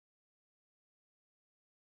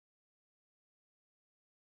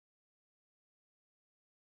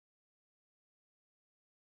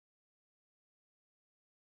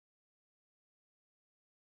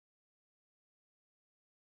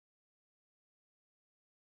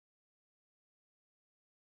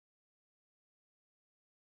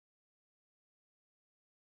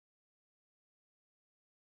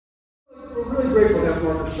We're really grateful to have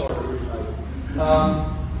Margaret Sartor here tonight.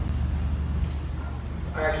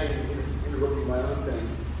 I actually interrupted my own thing.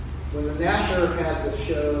 When the Nasher had the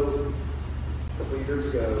show a couple of years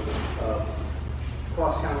ago,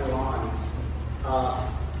 Cross County Lines,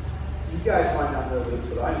 you guys might not know this,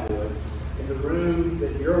 but I knew it. In the room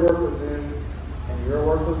that your work was in and your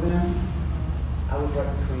work was in, I was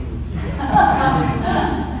right between you two guys.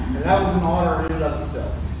 And that was an honor in and of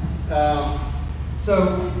itself.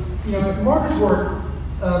 So, you know, Margaret's work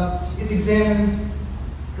is examined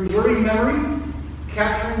preserving memory,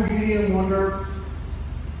 capturing beauty and wonder,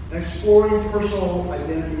 and exploring personal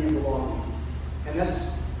identity and belonging. And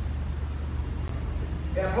that's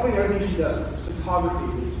probably everything she does. It's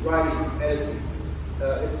photography, it's writing, editing.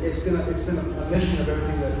 It's been a mission of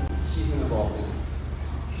everything that she's been involved in.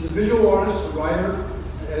 She's a visual artist, a writer,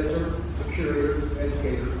 an editor, a curator, an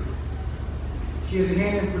educator. She has a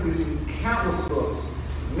hand in producing countless books,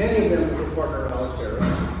 many of them with her partner Alex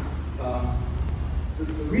Harris. The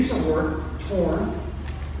recent work, Torn,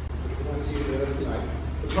 which we're going to see later tonight,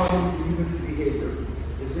 The Problem of Human Behavior,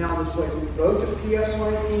 is now displayed both at PS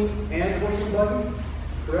 118 and Horse Buggy,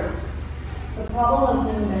 correct? The Problem of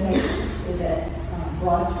Human Behavior is at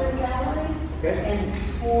Broad Street Gallery, okay. And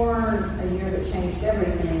Torn, A Year That Changed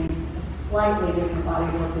Everything, a slightly different body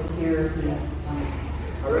of work is here at PS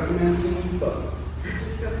 118. I recommend seeing both.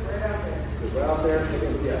 It's just right out there. It's right out there,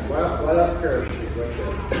 yeah, right up Parish Street, right there.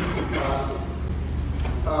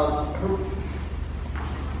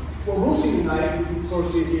 What we'll see tonight, you can sort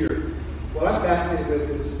of see it here. What I'm fascinated with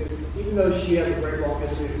is even though she has a very long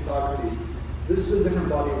history of photography, this is a different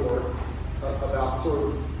body of work about sort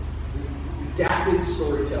of redacted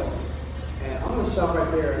storytelling. And I'm going to stop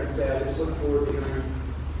right there and say I just look forward to hearing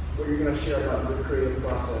what you're going to share about your creative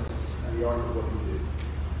process and the art of what you do.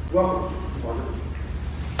 Welcome, Margaret.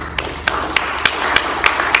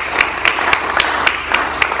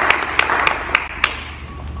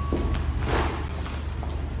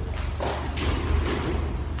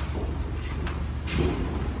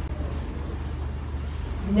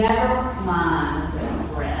 Never mind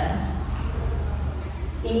the bread.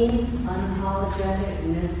 Eve's unapologetic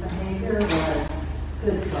misbehavior was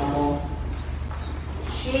good trouble.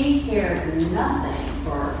 She cared nothing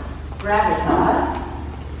for gravitas,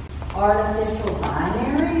 artificial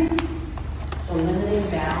binaries, the limiting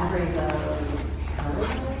boundaries of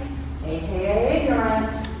intelligence, aka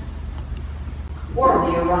ignorance, or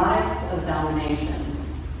the erotics of domination.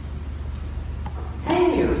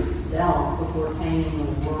 Tame yourself before taming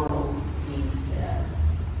the world, he said.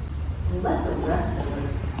 And let the rest of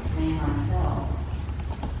us tame ourselves.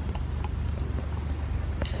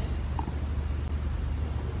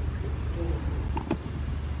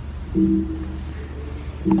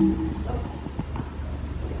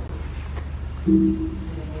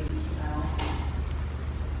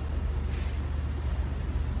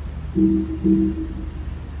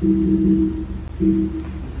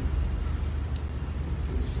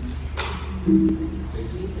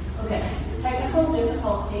 Okay, technical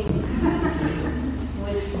difficulties,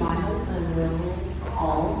 which my husband will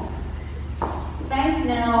solve. Thanks,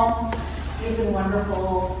 Nell. You've been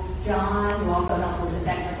wonderful. John, who also helped with the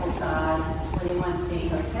technical side, 21C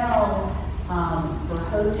Hotel, for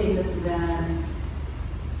hosting this event.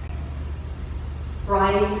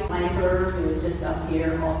 Bryce Langer, who was just up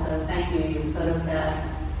here, also thank you, PhotoFest,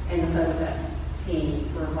 and the PhotoFest team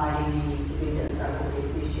for inviting me to do this. I really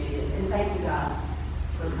appreciate it. And thank you guys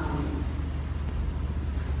for coming.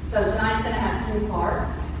 So tonight's going to have two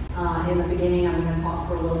parts. In the beginning, I'm going to talk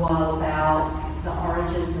for a little while about the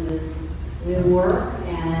origins of this new work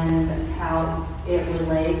and how it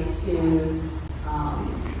relates to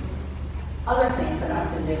other things that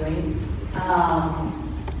I've been doing.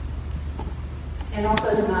 And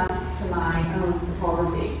also to my own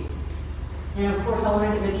photography. And of course, I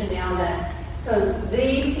wanted to mention now that, so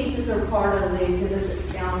these pieces are part of the exhibit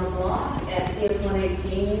that's down the block at PS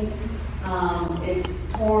 118. It's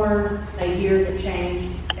Torn, A Year That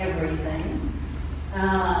Changed Everything.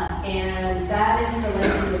 And that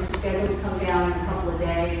installation is scheduled to come down in a couple of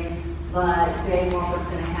days, but Dave Walker's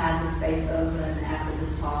going to have the space open after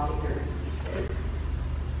this talk if you're interested.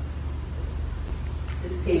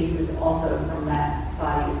 This piece is also from that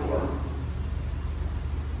body of work.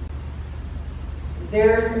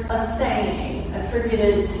 There's a saying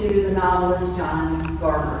attributed to the novelist John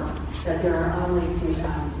Gardner that there are only two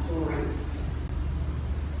kinds of stories.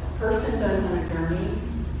 A person goes on a journey,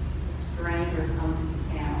 a stranger comes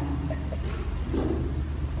to town.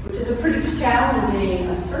 Which is a pretty challenging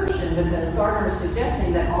assertion because Gardner is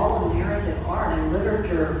suggesting that all of narrative art and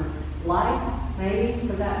literature, life, maybe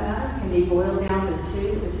for that matter, can be boiled down to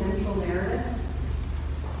two essential narratives.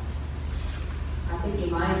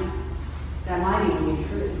 that might even be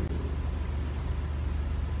true.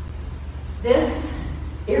 This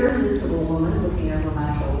irresistible woman looking over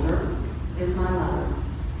my shoulder is my mother,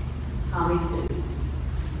 Tommy Sue,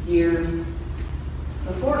 years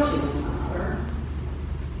before she was my mother.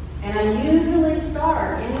 And I usually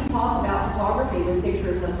start any talk about photography with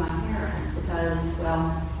pictures of my parents because,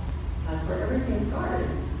 well, that's where everything started.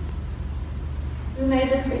 Who made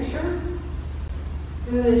this picture?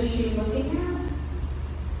 Who is she looking at?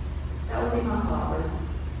 That would be my father.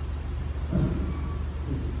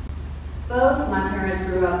 Both my parents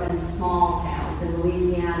grew up in small towns in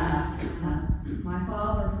Louisiana. My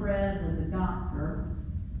father, Fred, was a doctor.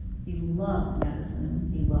 He loved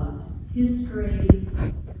medicine, he loved history,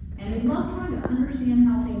 and he loved trying to understand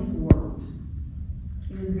how things worked.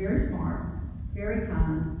 He was very smart, very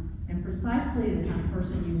kind, and precisely the kind of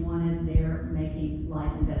person you wanted there making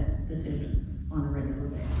life and death decisions on a regular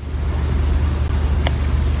basis.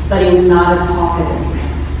 But he was not a talkative man.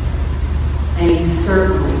 And he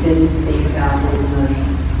certainly didn't speak about his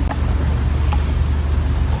emotions.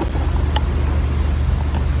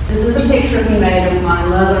 This is a picture he made of my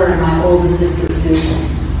mother and my oldest sister, Susan.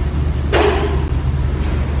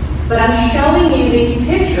 But I'm showing you these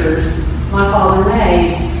pictures my father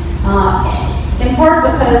made, in part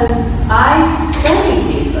because I studied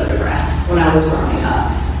these photographs when I was growing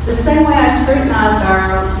up. The same way I scrutinized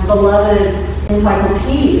our beloved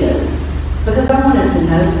encyclopedias, because I wanted to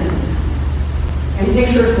know things. And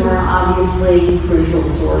pictures were obviously a crucial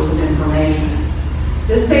source of information.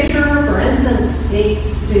 This picture, for instance, speaks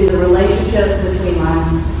to the relationship between my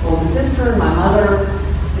oldest sister and my mother,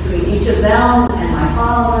 between each of them and my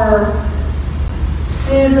father.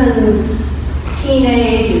 Susan's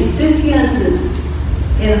teenage insouciance is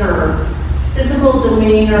in her physical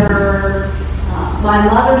demeanor, my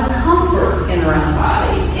mother's comfort in her own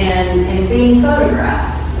body, and being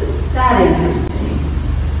photographed. That interests me.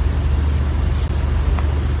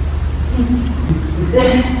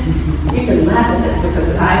 You can laugh at this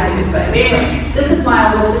because I think it's funny. Anyway, this is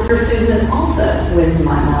my oldest sister Susan, also with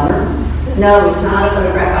my mother. No, it's not a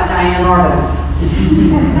photograph by Diane Arbus.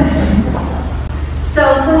 So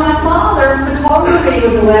for my father, photography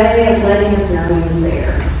was a way of letting us know he was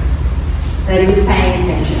there, that he was paying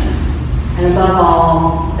attention, and above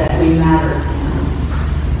all, that we mattered to him.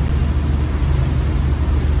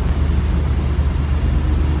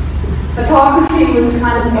 Photography was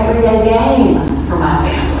kind of everyday game for my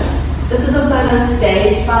family. This is a photo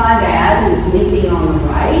staged by my dad, who's leaping on the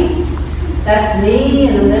right. That's me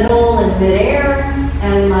in the middle in midair,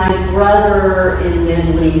 and my brother in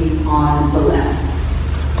mid-leap on the left.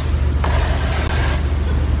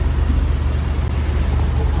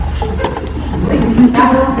 That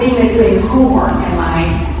was me doing homework in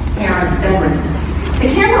my parents' bedroom. The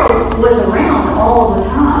camera was around all the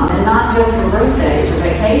time, and not just for birthdays or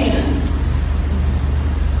vacations.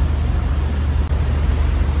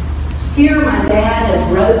 Here, my dad has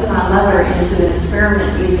roped my mother into an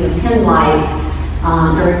experiment using a pen light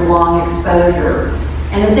during a long exposure.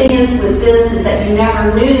 And the thing is with this is that you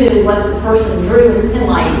never knew what the person drew with the pen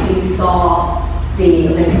light until you saw the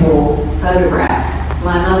eventual photograph.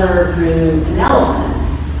 My mother drew an elephant.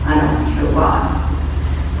 I don't sure why.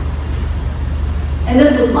 And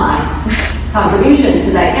this was my contribution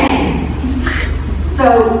to that game.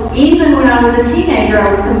 So even when I was a teenager, I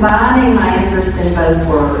was combining my interest in both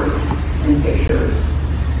words and pictures.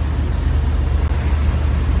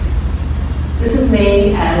 This is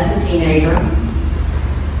me as a teenager.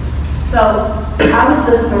 So I was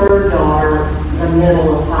the third daughter, the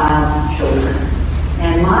middle of 5 children.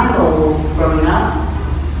 And my goal growing up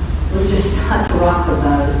was just not to rock the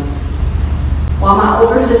boat. While my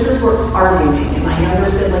older sisters were arguing and my younger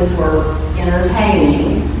siblings were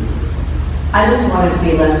entertaining, I just wanted to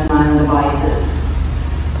be left to my own devices,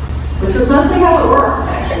 which was mostly how it worked,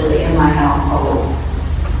 actually, in my household.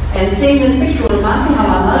 And seeing this picture reminds me how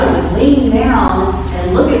my mother would lean down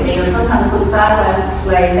and look at me, or sometimes look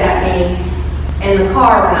sideways at me in the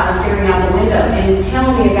car when I was staring out the window and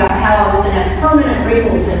tell me about how I was going to have permanent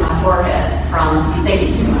wrinkles in my forehead from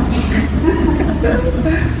thinking too much.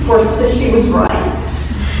 Of course, she was right.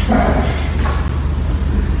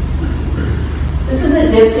 This is a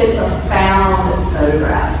diptych of found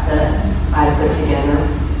photographs that I put together.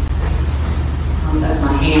 That's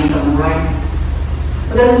my hand on the right.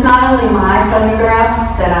 Because it's not only my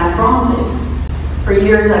photographs that I'm drawn to. For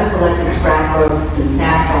years I've collected scrapbooks and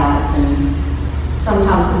snapshots, and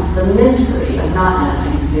sometimes it's the mystery of not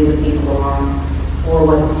knowing who the people are or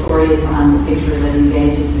what the story is behind the picture that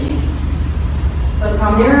engages me. But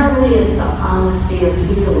primarily it's the honesty of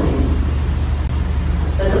feeling.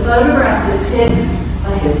 That the photograph depicts a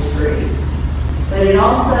history, but it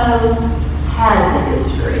also has a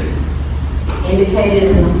history,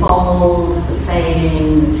 indicated in the folds, the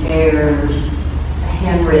fading, the tears, the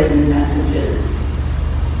handwritten messages.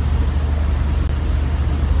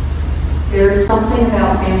 There's something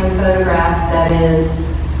about family photographs that is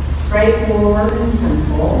straightforward and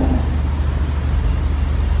simple,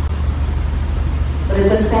 but at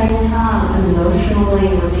the same time emotionally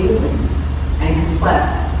revealing and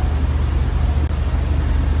complex.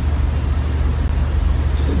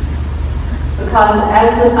 Because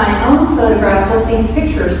as with my own photographs, what these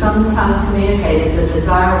pictures sometimes communicate is the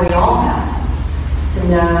desire we all have to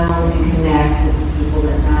know and connect with the people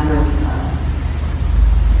that matter to us.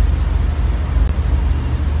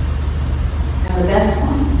 And the best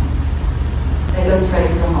ones, they go straight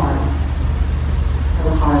to the heart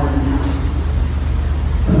of the matter.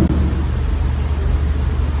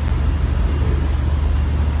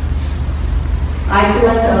 I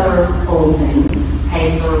collect other old things,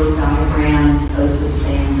 paper, diagrams, postage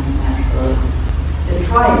stamps, matchbooks,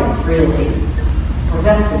 detritus really, or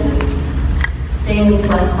vestiges, things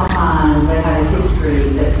left behind that had a history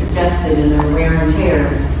that suggested in their wear and tear.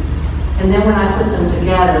 And then when I put them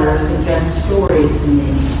together, suggest stories to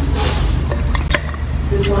me.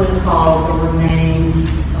 This one is called The Remains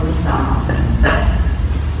of the South.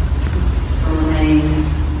 The Remains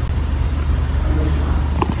of the South.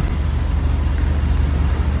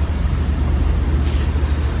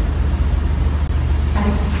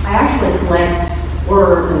 I actually collect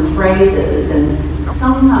words and phrases, and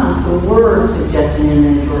sometimes the words suggest an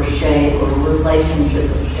image or shape or a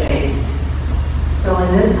relationship of shapes. So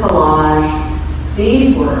in this collage,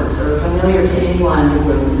 these words are familiar to anyone who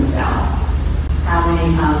grew in the South. How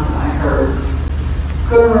many times have I heard,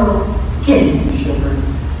 "Girl, give me some sugar."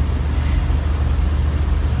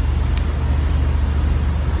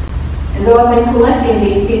 And though I've been collecting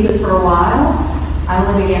these pieces for a while, I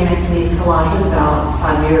only began making these collages about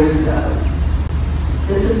 5 years ago.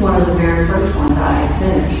 This is one of the very first ones I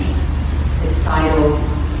finished. It's titled,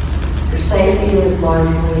 "Your Safety is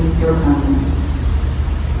Largely Your Own."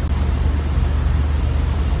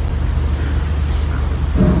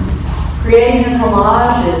 Creating a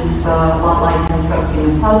collage is a lot like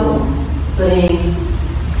constructing a puzzle, putting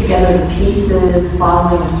together the pieces,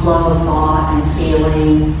 following a flow of thought and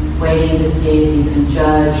feeling, waiting to see if you can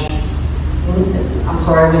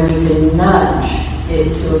when you can nudge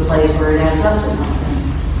it to a place where it adds up to something.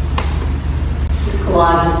 This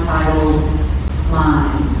collage is titled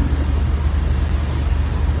Mine.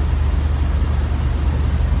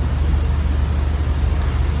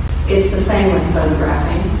 It's the same with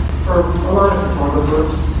photographing for a lot of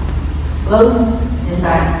photographers. Most, in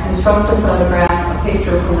fact, construct a photograph, a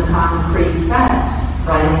picture from the concrete facts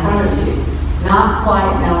right in front of you, not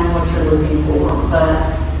quite knowing what you're looking for,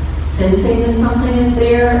 but sensing that something is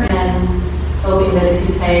there and hoping that if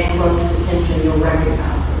you pay close attention, you'll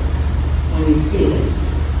recognize it when you see it.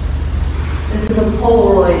 This is a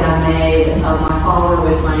Polaroid I made of my father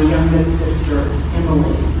with my youngest sister,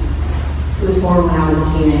 Emily, who was born when I was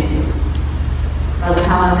a teenager. By the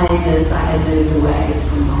time I made this, I had moved away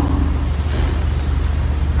from home.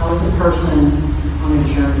 I was a person on a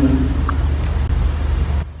journey.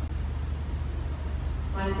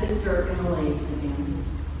 My sister, Emily, again.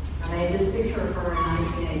 I made this picture of her in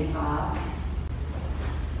 1985.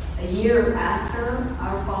 A year after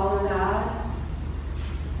our father died,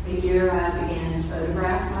 the year I began to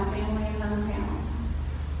photograph my family and hometown.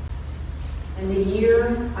 And the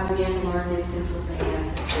year I began to learn the essential thing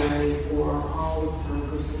necessary for all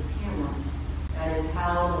observers of the camera. That is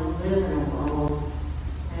how to live in a world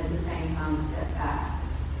and at the same time step back,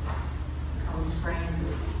 become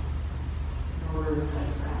strangers in order to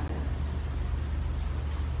photograph it.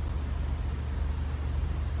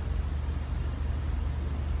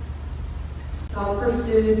 So I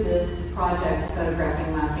pursued this project of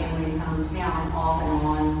photographing my family and hometown off and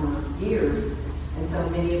on for years. And so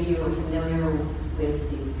many of you are familiar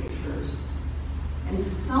with these pictures. And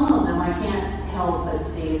some of them I can't help but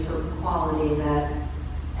see a certain quality that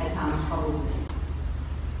at times troubles me.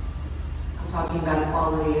 I'm talking about a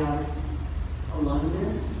quality of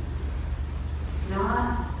aloneness,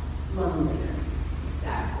 not loneliness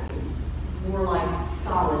exactly, more like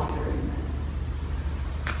solitariness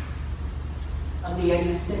of the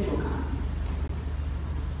existential kind,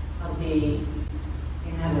 of the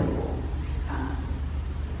inevitable kind.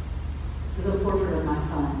 This is a portrait of my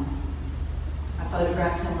son. I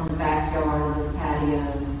photographed him on the backyard of the patio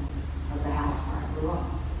of the house where I grew up.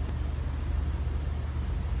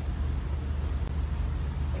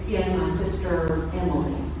 Again, my sister,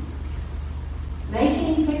 Emily.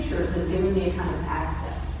 Making pictures has given me a kind of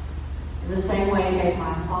access gave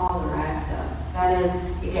my father access. That is,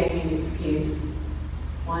 it gave me an excuse,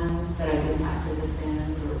 one that I didn't have to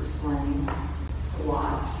defend or explain, to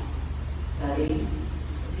watch, study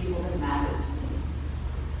the people that mattered to me.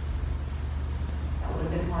 That would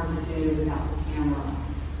have been hard to do without the camera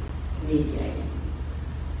to mediate.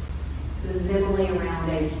 This is Emily around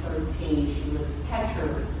age 13. She was catcher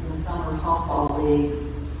in the summer softball league.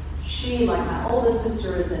 She, like my oldest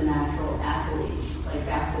sister, is a natural athlete. She played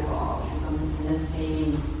basketball. She was on the tennis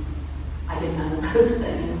team. I did none of those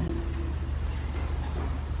things.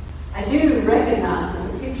 I do recognize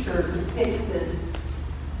that the picture depicts this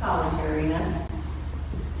solitariness,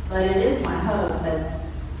 but it is my hope that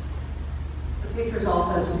the pictures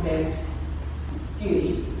also depict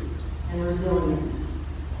beauty and resilience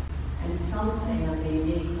and something of the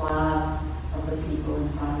unique lives of the people in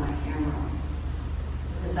front of my camera.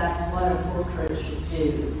 Because that's what a portrait should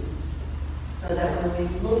do. So that when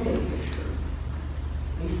we look at a picture,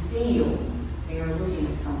 we feel we are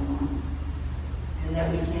looking at someone, and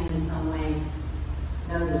that we can in some way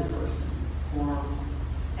know this person or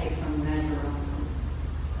take some measure of them.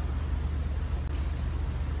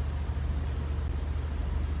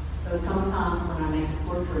 So sometimes when I make a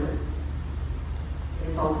portrait,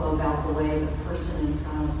 it's also about the way the person in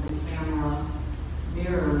front of the camera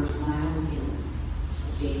mirrors my own feelings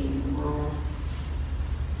of being in the world.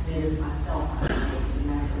 And it is myself I'm taking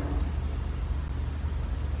measure of.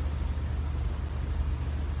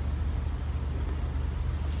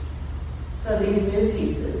 So these new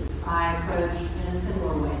pieces, I approach in a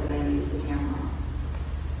similar way that I use the camera.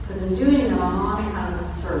 Because in doing them, I'm on a kind of a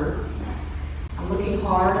search. I'm looking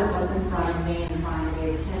hard at what's in front of me and trying to be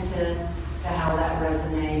attentive to how that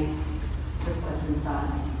resonates with what's inside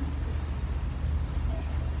me.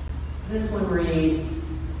 This one reads,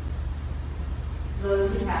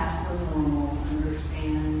 "Those who pass for normal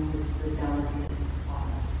understand this is a delicate art."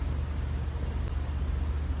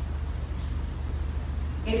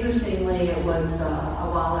 Interestingly, it was a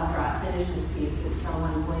while after I finished this piece that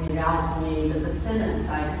someone pointed out to me that the sentence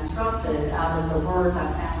I constructed out of the words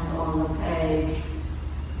I found on the page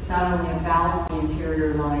is not only about the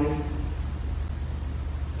interior life,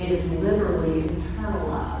 it is literally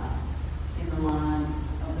internalized in the lines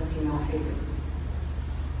of the female figure.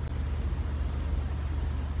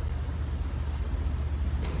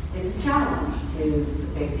 It's a challenge to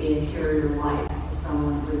depict the interior life of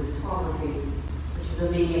someone through photography, which is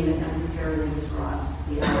a medium that necessarily describes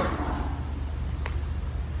the outside.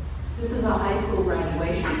 This is a high school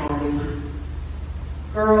graduation party.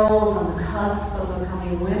 Girls on the cusp of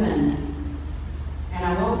becoming women. And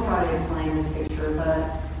I won't try to explain this picture,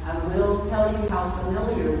 but I will tell you how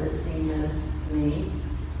familiar this scene is to me,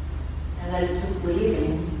 and that it took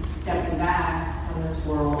leaving, stepping back from this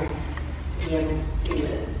world, to be able to see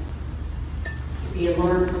it, to be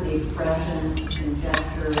alert to the expressions and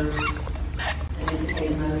gestures that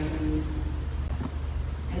indicate emotions,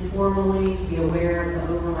 and formally to be aware of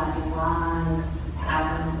the overlapping lines,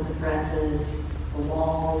 patterns of the dresses, the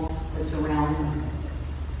walls that surround them.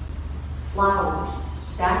 Flowers,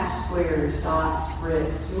 stacked squares, dots,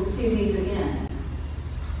 bricks. You'll see these again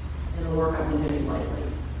in the work I've been doing lately.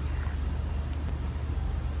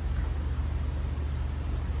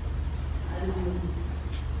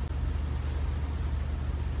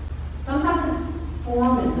 Sometimes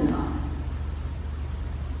form is enough.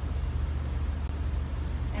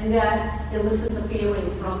 And that elicits a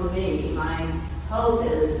feeling from me. My hope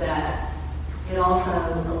is that it also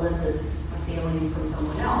elicits a feeling from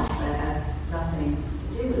someone else that has nothing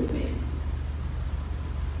to do with me.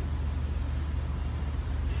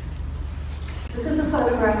 This is a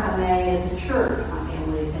photograph I made at the church my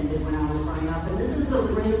family attended when I was growing up, and this is the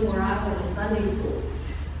room where I went to Sunday school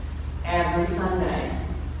every Sunday.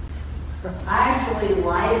 I actually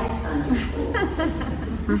liked Sunday school.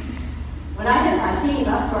 When I hit my teens,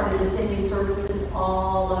 I started attending services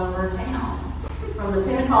all over town, from the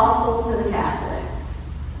Pentecostals to the Catholics,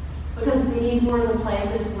 because these were the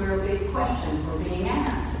places where big questions were being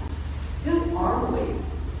asked. Who are we?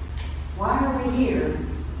 Why are we here?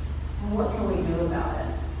 And what can we do about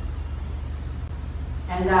it?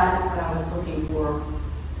 And that is what I was looking for.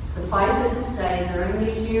 Suffice it to say, during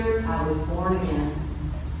these years, I was born again,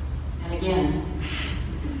 and again,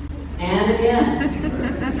 and again,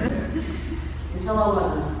 until I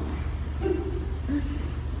wasn't.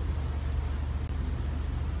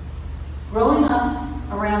 Growing up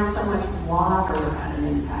around so much water had an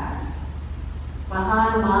impact.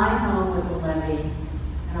 Behind my home was a levee,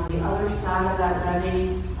 and on the other side of that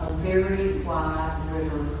levee, a very wide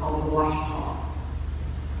river called the Washita.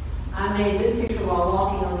 I made this picture while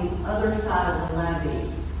walking on the other side of the levee.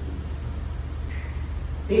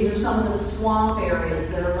 These are some of the swamp areas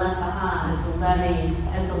that are left behind as the levee,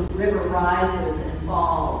 as the river rises and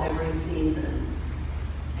falls every season.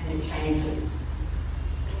 And it changes.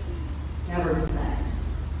 It's never the same.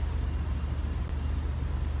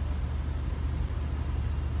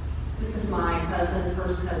 This is my cousin,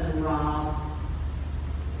 first cousin Rob.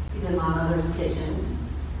 He's in my mother's kitchen.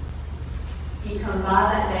 He'd come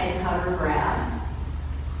by that day to cut her grass.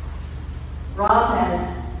 Rob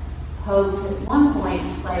had hoped at one point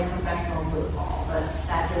to play professional football, but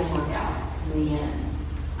that didn't work out in the end.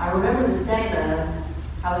 I remember this day though,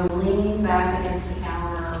 how he leaned back against the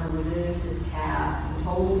counter, removed his cap, and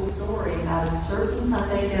told the story about a certain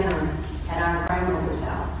Sunday dinner at our grandmother's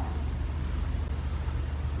house.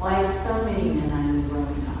 Like so many men I knew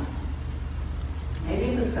growing up. Maybe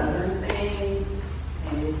it's a southern thing,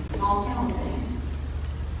 maybe it's a small town thing.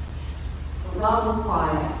 But Rob was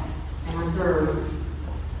quiet and reserved.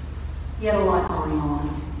 He had a lot going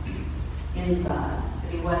on inside,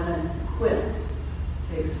 but he wasn't equipped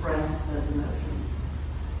to express those emotions.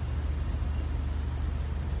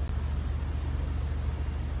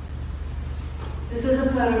 This is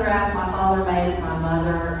a photograph my father made of my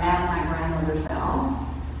mother at my grandmother's house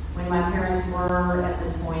when my parents were, at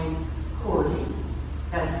this point, courting.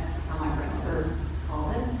 That's how my grandmother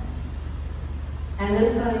called it. And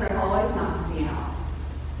this photograph always knocks me out.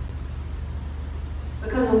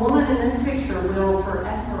 Because the woman in this picture will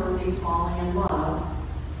forever be falling in love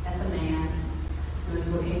at the man who is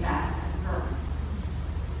looking back at her.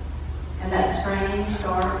 And that strange,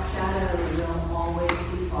 dark shadow will always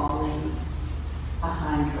be falling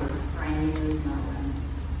behind her, framing this moment.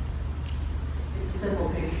 It's a simple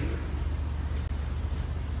picture.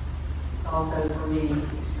 It's also, for me,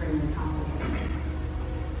 extremely complicated.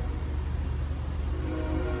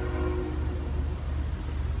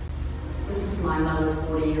 This is my mother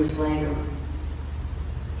 40 years later.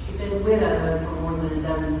 She'd been widowed for more than a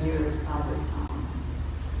dozen years by this time.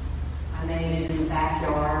 I made it in the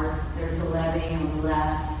backyard. There's the levee on the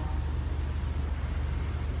left.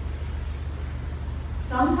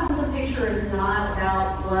 Sometimes a picture is not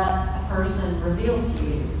about what a person reveals to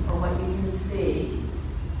you or what you can see,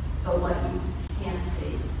 but what you can't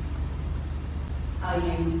see. How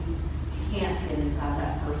you can't get inside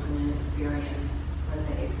that person and experience what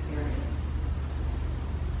they experience.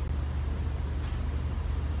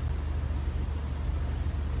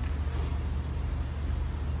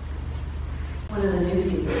 One of the new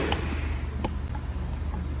pieces.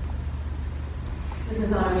 This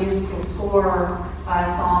is on a musical score by a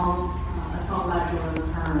song by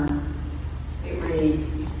Jordan Kern. It reads,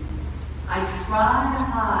 I try to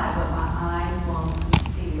hide what my eyes won't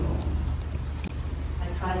conceal. I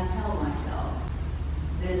try to tell myself,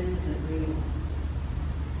 this isn't real.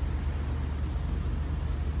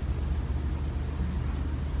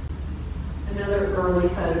 Another early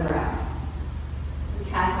photograph.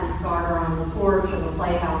 Margaret Sartor on the porch of a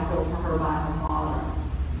playhouse built for her by her father.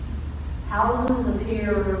 Houses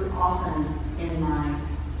appear often in my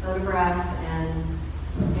photographs and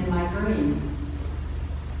in my dreams.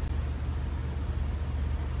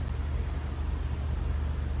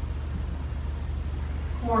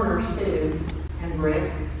 Corners too, and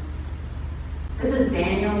bricks. This is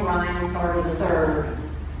Daniel Ryan Sartor III,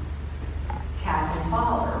 Catherine's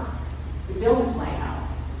father, who built the playhouse.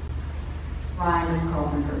 Ryan is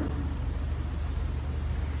carpenter.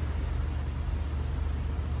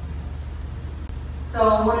 So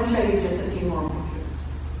I want to show you just a few more pictures.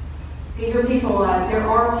 These are people, there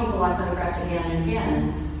are people I photographed again and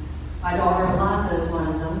again. My daughter Eliza is one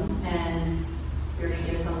of them, and here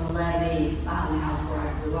she is on the levee behind the house where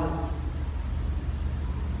I grew up.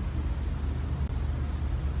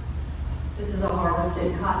 This is a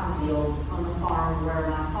harvested cotton field on the farm where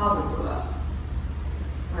my father grew up,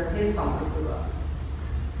 where his father grew up.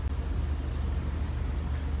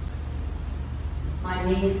 My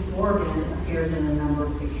niece Morgan appears in a number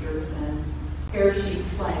of pictures, and here she's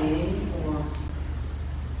playing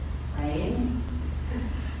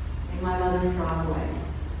in my mother's driveway.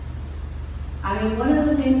 I mean, one of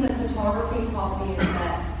the things that photography taught me is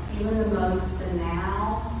that even the most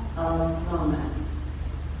banal of moments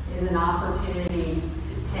is an opportunity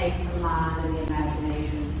to take the mind and the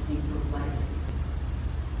imagination to deeper places.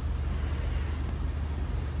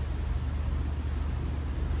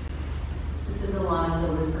 This is Eliza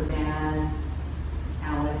with her dad,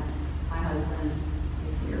 Alex, my husband,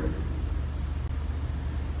 is here.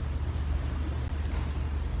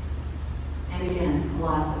 And again,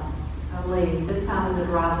 Eliza, I believe, this time in the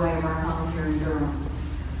driveway of our home here in Durham.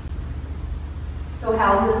 So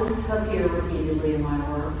houses appear repeatedly in my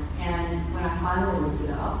work, and when I finally looked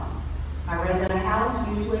it up, I read that a house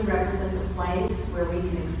usually place where we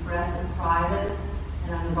can express a private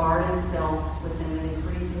and unguarded self within an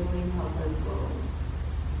increasingly public world.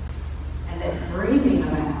 And that dreaming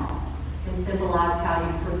about can symbolize how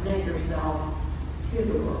you present yourself to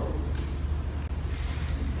the world,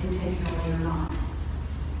 intentionally or not.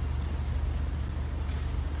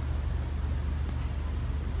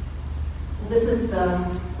 Well, this is the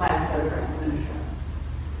last photograph I'm going to show.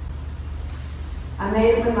 I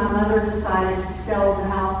made it when my mother decided to sell the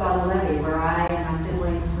house by the levee where I and my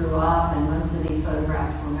siblings grew up, and most of these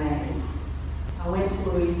photographs were made. I went to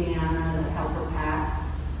Louisiana to help her pack,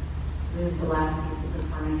 move the last pieces of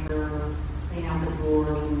furniture, clean out the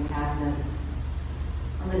drawers and the cabinets.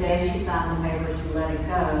 On the day she signed the papers to let it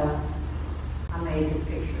go, I made this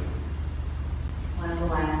picture, one of the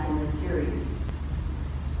last in this series.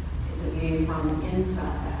 It's a view from inside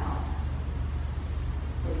the house,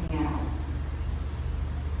 looking out.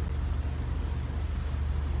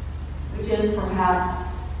 Which is perhaps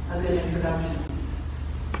a good introduction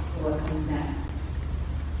to what comes next.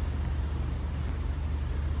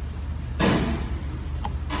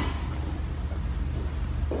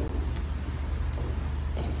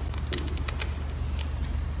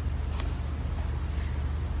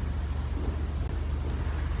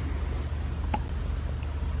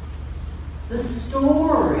 The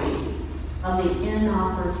story of the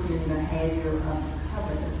inopportune behavior of the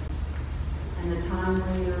covetous and the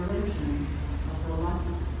timely intervention of the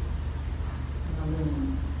lucky and the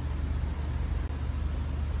luminous.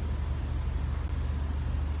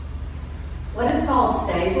 What is called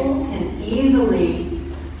stable can easily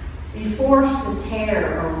be forced to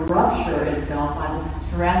tear or rupture itself by the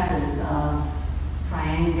stresses of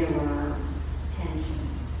triangular tension.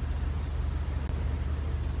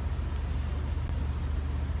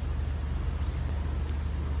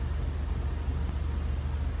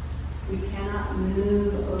 We cannot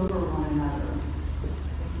move over one another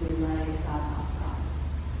if we lay side by side.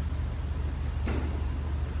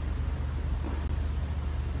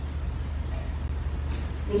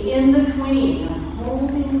 The in-between of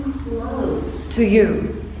holding close to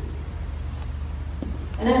you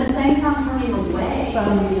and at the same time turning away from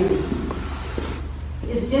you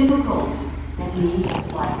is difficult and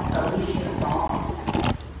neat like Alicia dogs.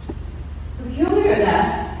 Peculiar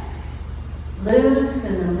that loops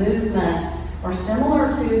and the movement are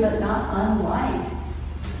similar to, but not unlike,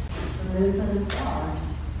 the movement of stars.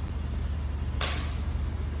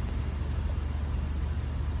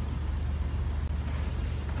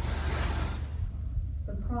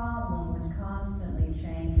 The problem which constantly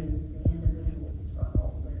changes is the individual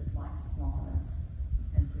struggle with its like smallness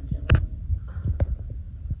and fragility.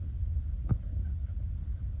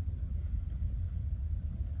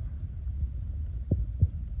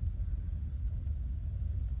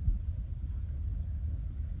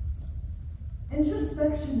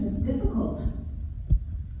 Introspection is difficult.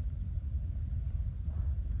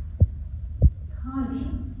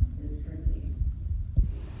 Conscience is tricky.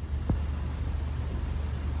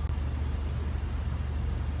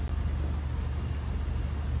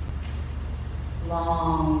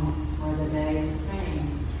 Long are the days of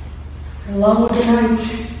pain, and long are the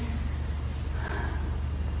nights.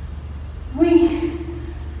 We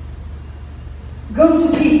go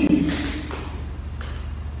to pieces.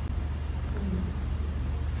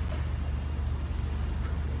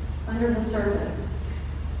 Under the surface,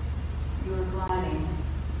 you are gliding.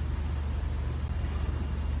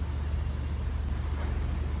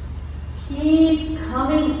 Keep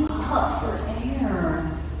coming up for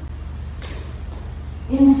air.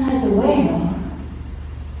 Inside the whale,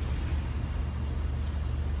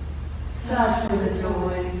 such were the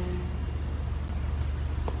joys.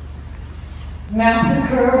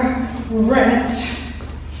 Massacre, wrench.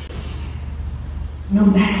 No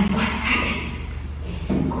matter what happens, he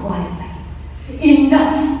said quietly.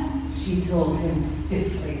 Enough, she told him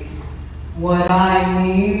stiffly. What I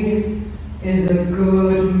need is a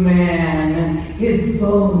good man, his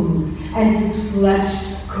bones and his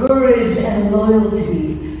flesh, courage and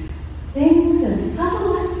loyalty, things as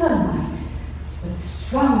subtle as sunlight, but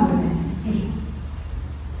stronger than steel.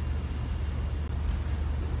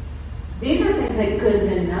 These are things that good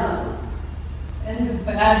men know, and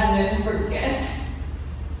bad men forget.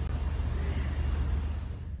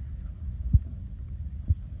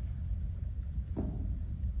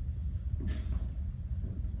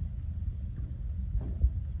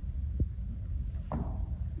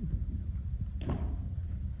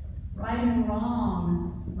 Right and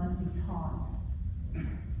wrong must be taught.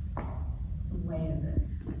 The way of it.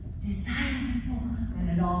 Desirable. And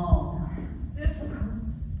at all times. Difficult.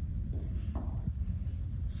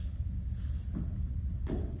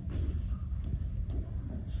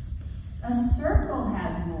 A circle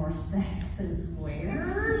has more space than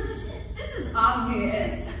squares. This is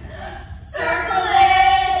obvious. Circle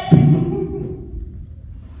it!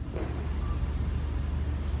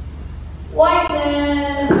 White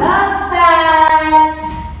men, the facts.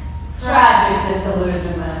 Tragic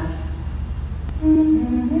disillusionment.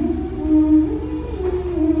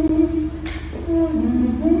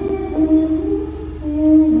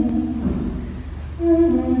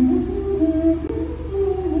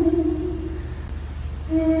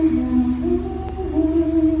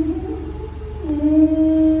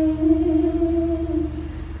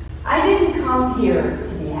 I didn't come here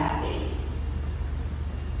to be happy.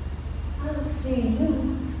 I will see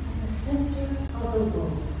you at the center of the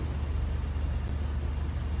world.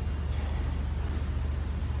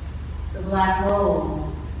 The black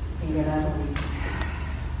hole can get ugly.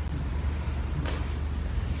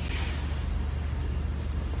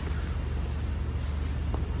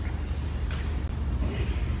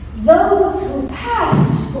 Those who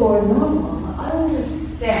pass for normal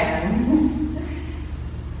understand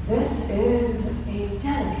this is a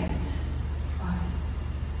delicate art.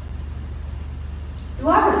 Do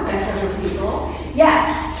I respect other people? Yes.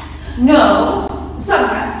 No.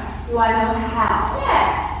 Sometimes. Do I know how?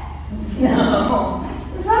 Yes. No.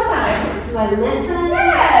 Sometimes. Do I listen?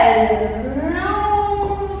 Yes.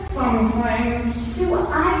 No. Sometimes. Do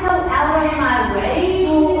I go out of my way?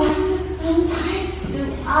 No. Sometimes. Do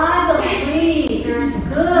I believe there's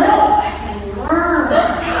good I can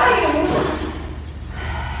learn? Sometimes.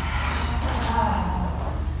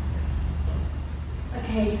 A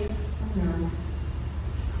case of nerves.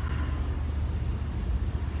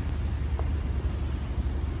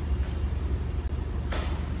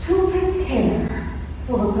 To prepare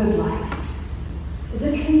for a good life is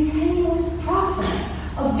a continuous process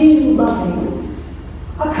of being loving,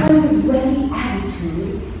 a kind of ready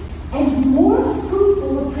attitude, and more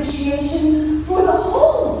fruitful appreciation for the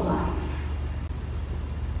whole of life.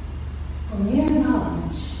 For mere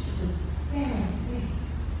knowledge is a rare thing.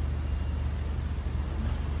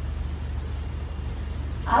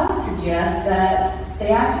 I would suggest that the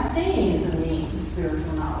act of singing is a means of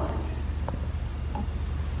spiritual knowledge.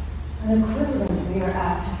 An equivalent mere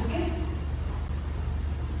act to forget.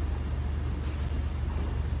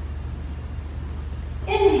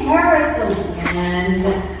 Inherit the land.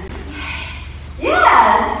 Yes!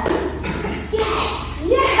 Yes! Yes!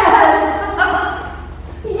 Yes!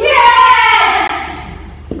 Yes!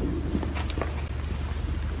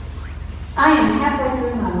 I am halfway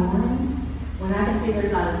through my morning when I can see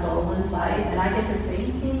there's not a soul in sight, and I get to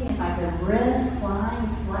thinking if I could risk flying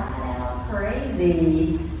flat out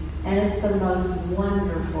crazy. And it's the most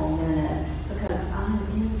wonderful minute because I'm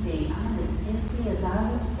empty. I'm as empty as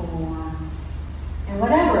I was born. And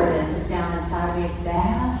whatever it is that's down inside me, it's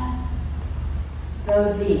bad.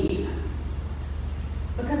 Go deep.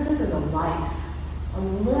 Because this is a life. A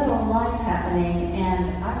little life happening,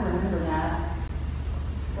 and I remember that.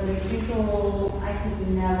 But as usual, I could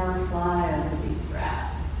never fly over these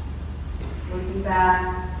straps. Looking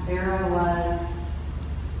back, there I was,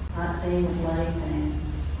 not seeing a bloody thing.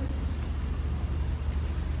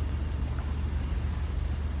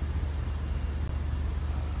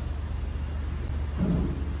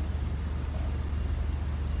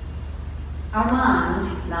 Our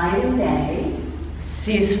mind, night and day,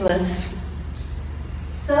 ceaseless,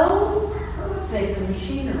 so perfect the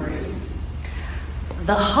machinery,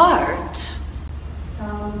 the heart,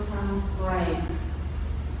 sometimes breaks,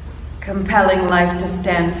 compelling life to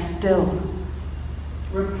stand still,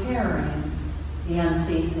 repairing the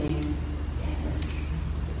unceasing damage,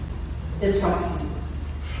 destruction.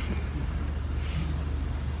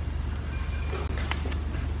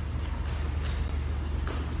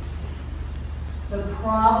 The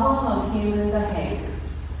problem of human behavior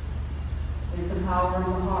is the power of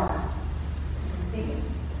the heart. You can see it.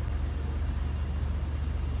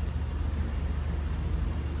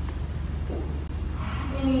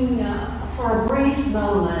 Having, for a brief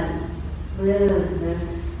moment, lived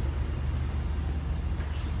this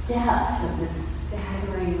depths of this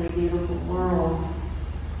staggeringly beautiful world,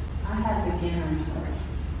 I had beginner's heart.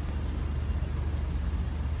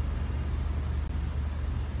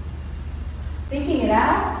 Thinking it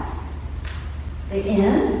out, the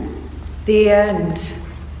end, the end,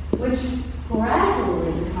 which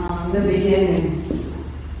gradually becomes the beginning,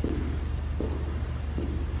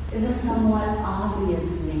 is a somewhat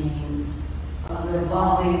obvious means of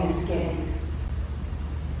revolving escape.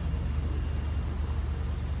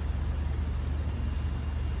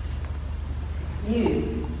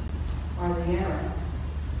 You are the arrow.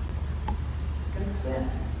 Go swift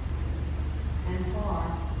and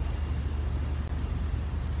far.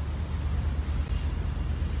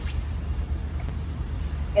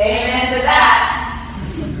 Amen to that.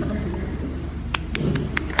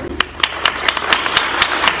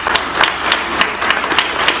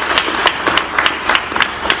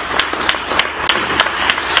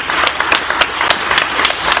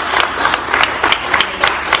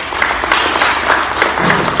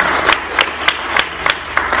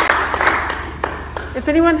 If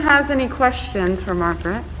anyone has any questions for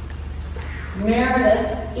Margaret.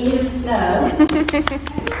 Meredith is snow. She's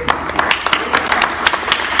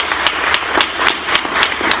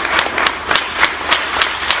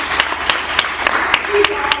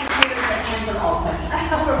volunteered to answer all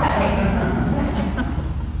questions. All right.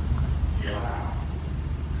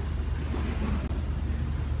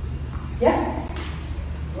 Yeah.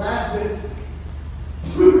 Last bit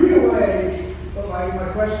blew me away, but my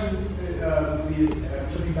question would be,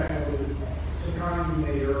 looking back over the comment you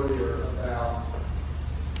made earlier about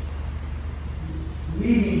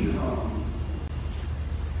leaving home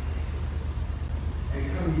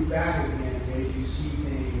and coming back again made you see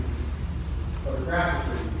things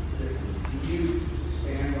photographically differently. Can you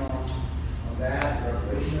expand on that, the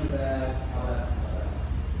revelation of that, how that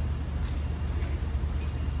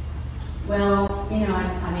Well, you know, I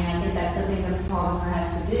mean, I think that's the thing that the photographer has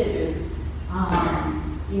to do.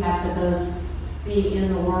 You have to both be in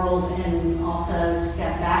the world and also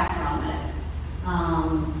step back from it.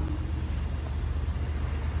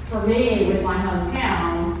 For me, with my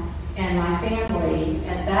hometown and my family,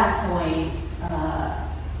 at that point,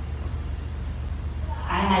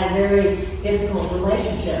 I had a very difficult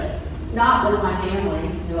relationship. Not with my family,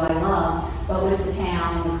 who I love, but with the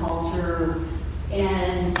town, the culture,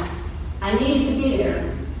 and I needed to be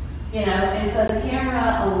there, you know, and so the camera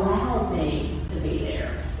allowed me to be there.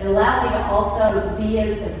 It allowed me to also be at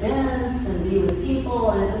events and be with people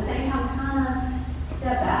and at the same time kind of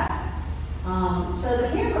step back. So the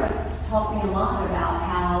camera taught me a lot about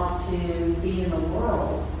how to be in the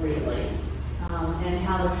world, really, and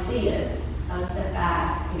how to see it, how to step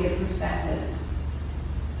back and get perspective.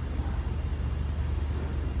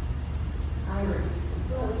 Iris.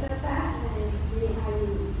 Well, it's so fascinating to me how you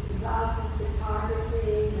evolved from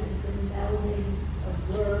photography and the melding of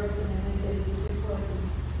words and images, which of course is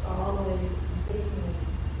always thinking of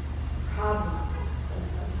problem of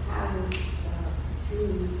how to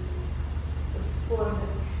form of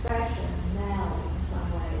expression now in some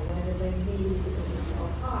way, whether they meet or go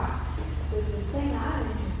apart. But the thing I'm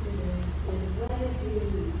interested in is whether do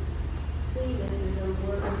you see this as a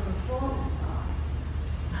work of performance art?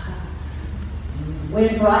 When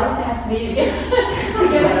Bryce asked me to give a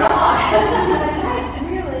talk. That's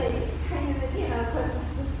really kind of, you know, because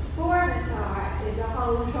performance art is a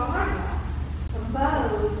whole genre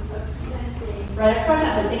composed of printing. Right, I try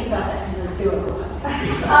not to think about that because it's too overwhelming.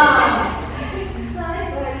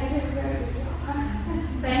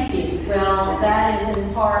 Thank you. Well, that is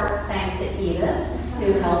in part thanks to Edith,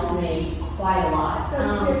 who helped me quite a lot. So you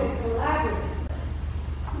did a collaborative.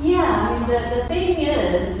 Yeah, I mean, the thing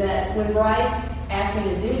is that when Bryce asked me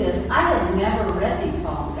to do this, I had never read these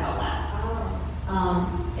poems out loud.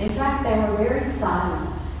 In fact, they were very silent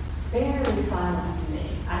to me.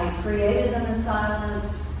 I created them in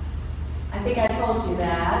silence. I think I told you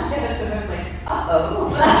that. Yes, and I was like,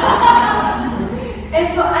 uh-oh.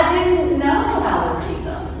 And so I didn't know how to read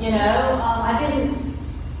them, you know.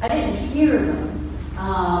 I didn't hear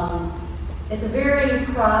them. It's a very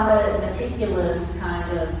private, meticulous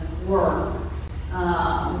kind of work,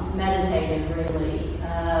 meditative, really.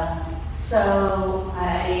 So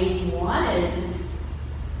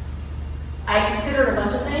I considered a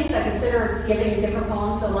bunch of things. I considered giving different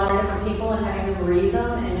poems to a lot of different people and having them read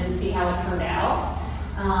them and just see how it turned out.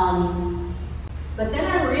 But then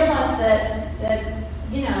I realized that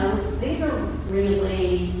you know, these are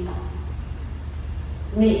really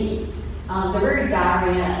me. They're very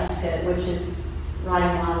diary-esque, which is right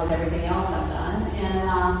in line with everything else I've done. And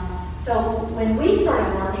so when we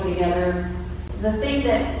started working together, the thing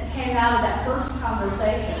that came out of that first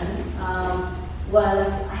conversation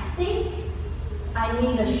was, I think I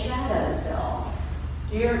need a shadow self.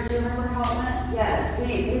 Do you remember how it went? Yes,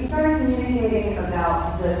 we started communicating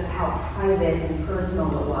about how private and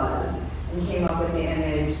personal it was, and came up with the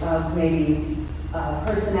image of maybe a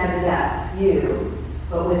person at a desk, you,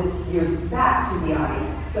 but with your back to the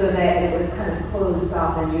audience, so that it was kind of closed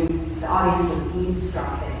off and the audience was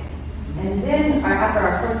eavesdropping. And then after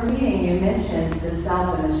our first meeting, you mentioned the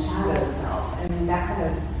self and the shadow self, and that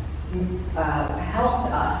kind of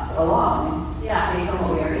helped us along, Yeah. based on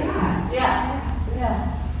what we already had. Yeah.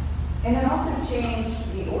 And it also changed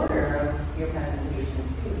the order of your presentation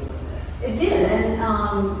too, a little bit. It did,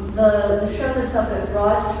 and the show that's up at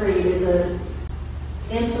Broad Street is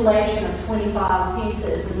installation of 25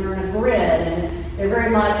 pieces, and they're in a grid, and they're very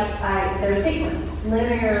much, they're sequenced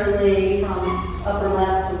linearly from upper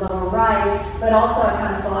left to lower right, but also I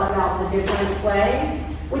kind of thought about the different ways,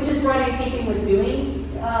 which is right in keeping with doing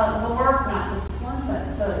the work, not this one,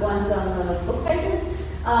 but the ones on the book pages,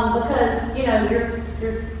 because, you know,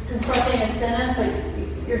 you're constructing a sentence,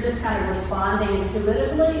 but you're just kind of responding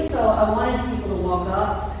intuitively, so I wanted people to walk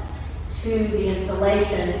up to the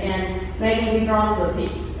installation and maybe be drawn to a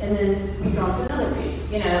piece and then be drawn to another piece,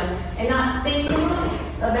 you know, and not think too much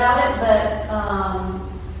about it, but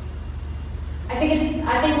I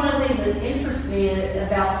think one of the things that interests me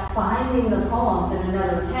about finding the poems in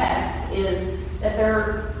another text is that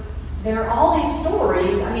there are all these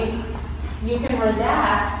stories. I mean, you can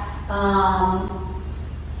redact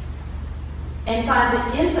and find an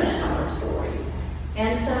infinite number of stories,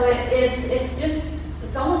 and so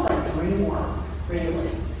it's almost like dream work,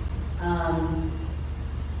 really.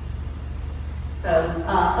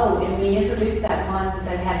 And we introduced that one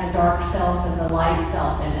that had the dark self and the light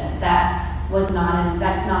self in it.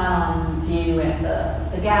 That's not on view at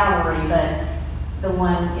the gallery, but the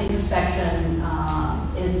one introspection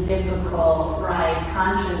is difficult, right?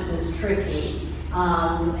 Conscience is tricky,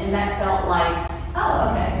 and that felt like, oh,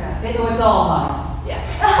 okay. Yeah. So it's all hard. Yeah.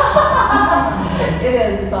 It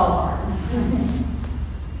is. It's all hard.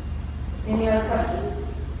 Any other questions?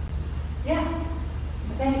 Yeah.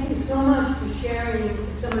 Thank you so much for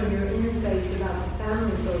sharing some of your insights about the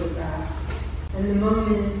family photographs and the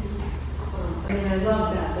moments. I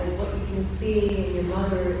love that, like what you can see and your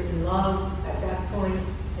mother in love at that point,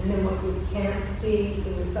 and then what you can't see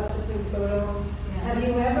in the subsequent photo. Yeah. Have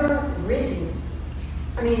you ever written?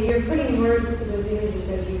 I mean, you're putting words to those images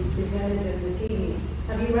as you presented them this evening.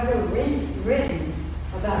 Have you ever written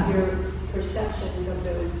about your perceptions of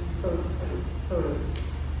those photos?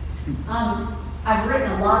 I've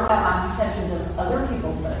written a lot about my perceptions of other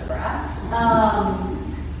people's photographs,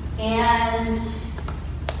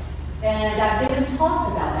 and I've given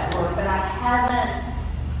talks about that work, but I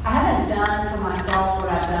haven't done for myself what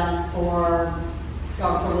I've done for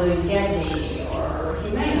Dr. William Gedney or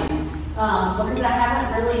Humanum, because I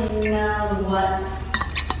haven't really known what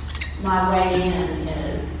my way in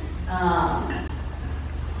is.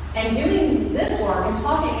 And doing this work and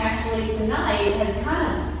talking actually tonight has kind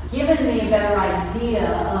of given me a better idea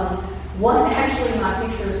of what actually my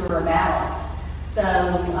pictures are about. So,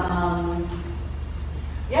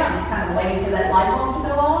 I'm kind of waiting for that light bulb to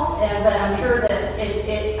go off, but I'm sure that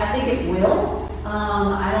I think it will.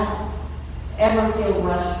 I don't ever feel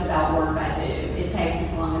rushed about work I do. It takes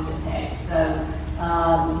as long as it takes. So,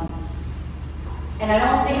 and I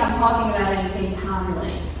don't think I'm talking about anything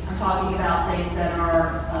timely. I'm talking about things that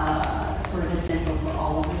are sort of essential for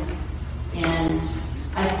all of us. And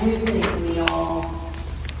I do think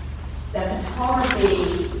that photography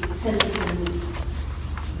senses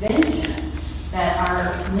convention, that our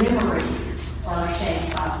memories are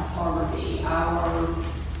shaped by photography. Our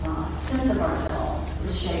sense of ourselves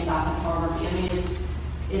is shaped by photography. I mean,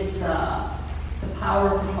 it's the power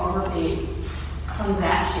of photography comes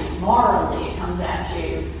at you morally, it comes at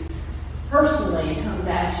you personally, it comes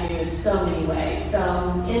at you in so many ways. So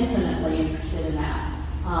I'm infinitely interested in that.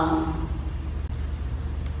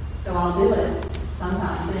 So I'll do it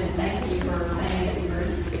sometime soon. Thank you for saying that you were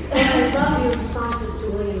interested. And I love your responses to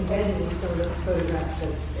William Gedney's photographs.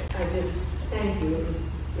 I just thank you.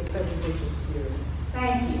 Your presentation is beautiful.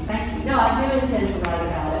 Thank you. No, I do intend to write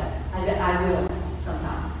about it. I will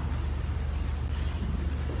sometime.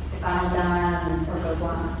 If I don't die or go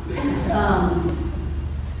blind.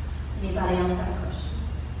 Anybody else have a question?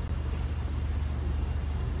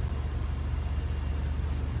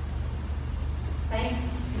 Thanks.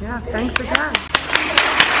 Yeah, thanks again.